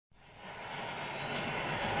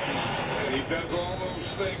does all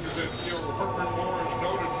those things that Herbert Moore is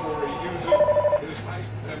noted for. He uses his height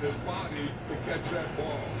and his body to catch that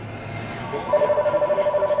ball.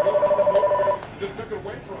 Just took it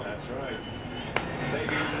away from him. That's right.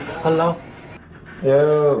 Hello?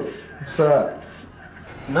 Yo, what's up?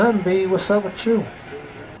 Nothing, B. What's up with you?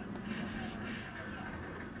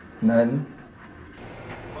 Nothing.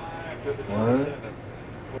 What?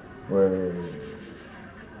 Word.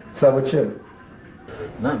 What's up with you?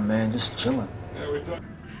 Nothing, man. Just chilling.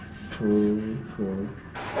 True, true.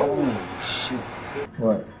 Oh, shit.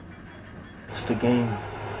 What? It's the game.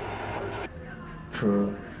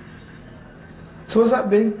 True. So what's up,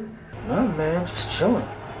 B? Nothing, man. Just chilling.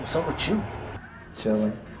 What's up with you?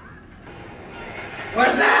 Chilling.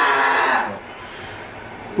 What's up?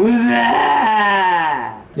 What's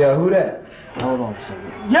up? Yo, who that? Hold on a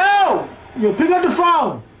second. Yo! Yo, pick up the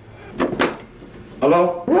phone.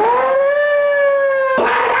 Hello?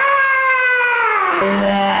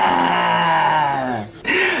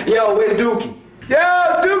 Yo, where's Dookie? Yo,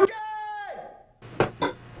 Dookie!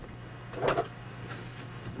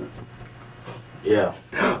 Yeah.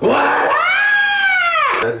 What?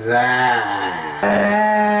 What's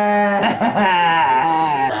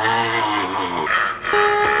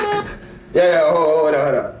Yeah, hold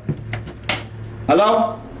up.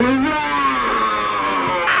 Hello?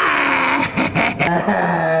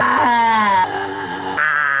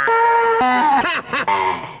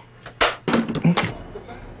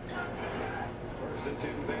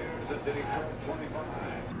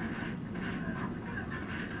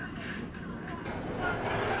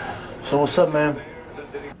 So what's up, man?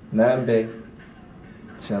 Nothing, B.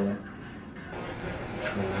 Chilling.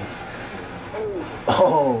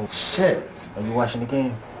 Oh, shit. Are you watching the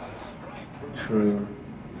game? True.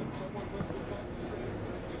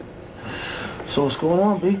 So what's going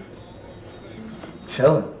on, B?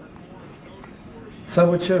 Chilling. What's up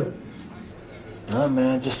with you? Nah,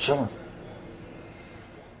 man, just chilling.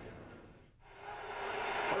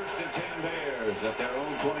 First and 10 Bears at their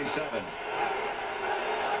own 27.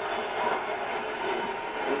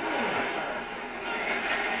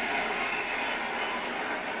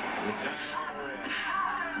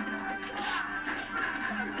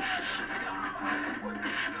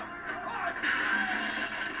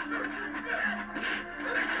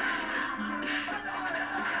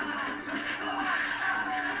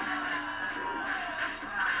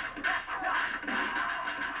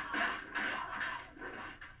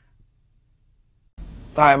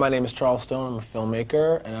 Hi, my name is Charles Stone. I'm a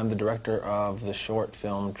filmmaker, and I'm the director of the short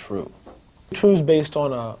film True. True's based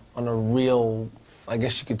on a real, I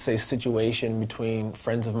guess you could say, situation between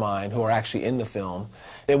friends of mine who are actually in the film.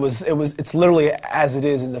 It's literally as it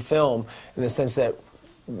is in the film, in the sense that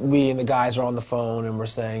we and the guys are on the phone and we're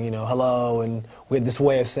saying, you know, hello, and we had this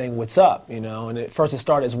way of saying what's up, you know, and at first it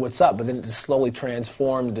started as what's up, but then it just slowly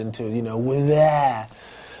transformed into, you know, what's that?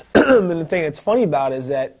 And the thing that's funny about it is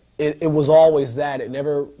that it was always that. It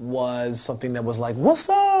never was something that was like, what's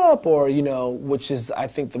up? Or, you know, which is, I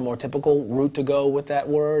think, the more typical route to go with that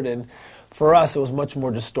word. And for us, it was much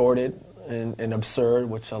more distorted and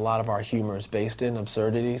absurd, which a lot of our humor is based in,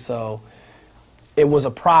 absurdity. So it was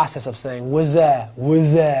a process of saying, what's that?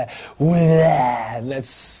 What's that? What's that? And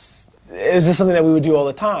it's just something that we would do all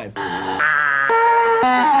the time.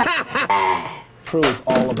 True is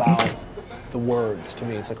all about the words to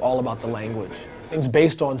me. It's like all about the language. Things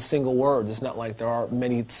based on single words. It's not like there are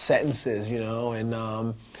many sentences, you know,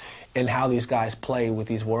 and how these guys play with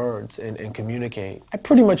these words and communicate. I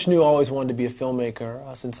pretty much knew I always wanted to be a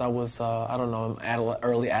filmmaker since I was, I don't know,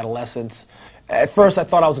 early adolescence. At first I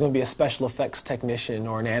thought I was going to be a special effects technician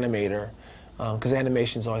or an animator, because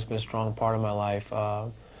animation's always been a strong part of my life.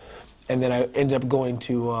 And then I ended up going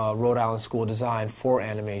to Rhode Island School of Design for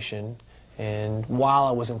animation. And while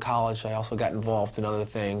I was in college, I also got involved in other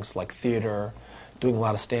things like theater, doing a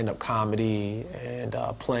lot of stand-up comedy, and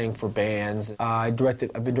playing for bands. I've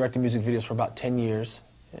been directing music videos for about 10 years,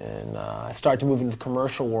 and I started to move into the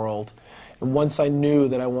commercial world. And once I knew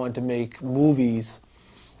that I wanted to make movies,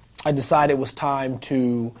 I decided it was time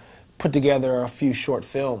to put together a few short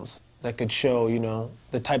films that could show, you know,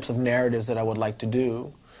 the types of narratives that I would like to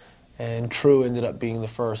do. And True ended up being the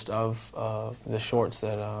first of the shorts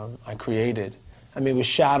that I created. I mean, it was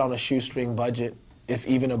shot on a shoestring budget, if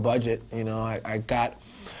even a budget. You know, I got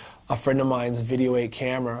a friend of mine's Video 8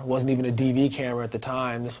 camera. It wasn't even a DV camera at the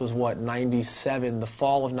time. This was, what, 97, the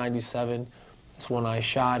fall of 97. That's when I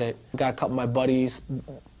shot it. Got a couple of my buddies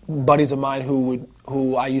of mine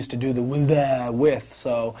who I used to do the with.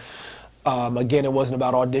 So again, it wasn't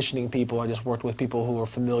about auditioning people. I just worked with people who were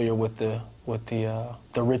familiar with the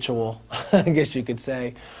ritual, I guess you could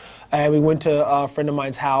say. And we went to a friend of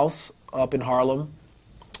mine's house up in Harlem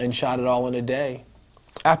and shot it all in a day.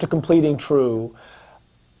 After completing True,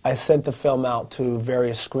 I sent the film out to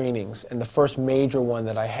various screenings, and the first major one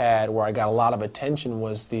that I had where I got a lot of attention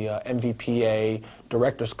was the MVPA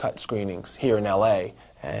Director's Cut screenings here in LA.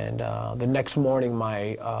 And the next morning,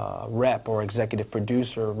 my rep or executive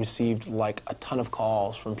producer received like a ton of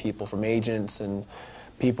calls from people, from agents and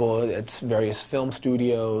people at various film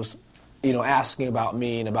studios, you know, asking about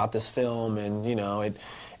me and about this film, and you know, it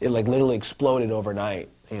like literally exploded overnight.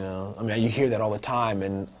 You know, I mean, you hear that all the time,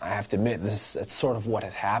 and I have to admit, it's sort of what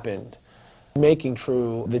had happened. Making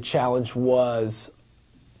True, the challenge was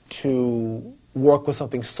to work with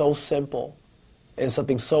something so simple and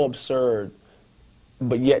something so absurd,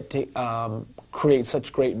 but yet to create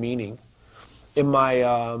such great meaning. In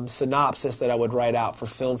my synopsis that I would write out for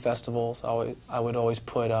film festivals, I would always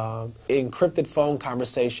put an encrypted phone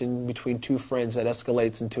conversation between two friends that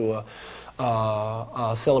escalates into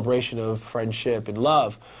a celebration of friendship and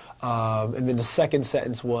love. And then the second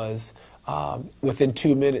sentence was, within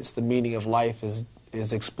 2 minutes, the meaning of life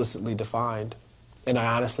is explicitly defined. And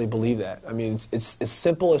I honestly believe that. I mean, it's as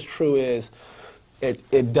simple as True is.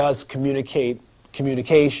 It does communicate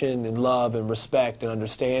communication and love and respect and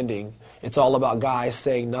understanding. It's all about guys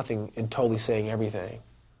saying nothing and totally saying everything.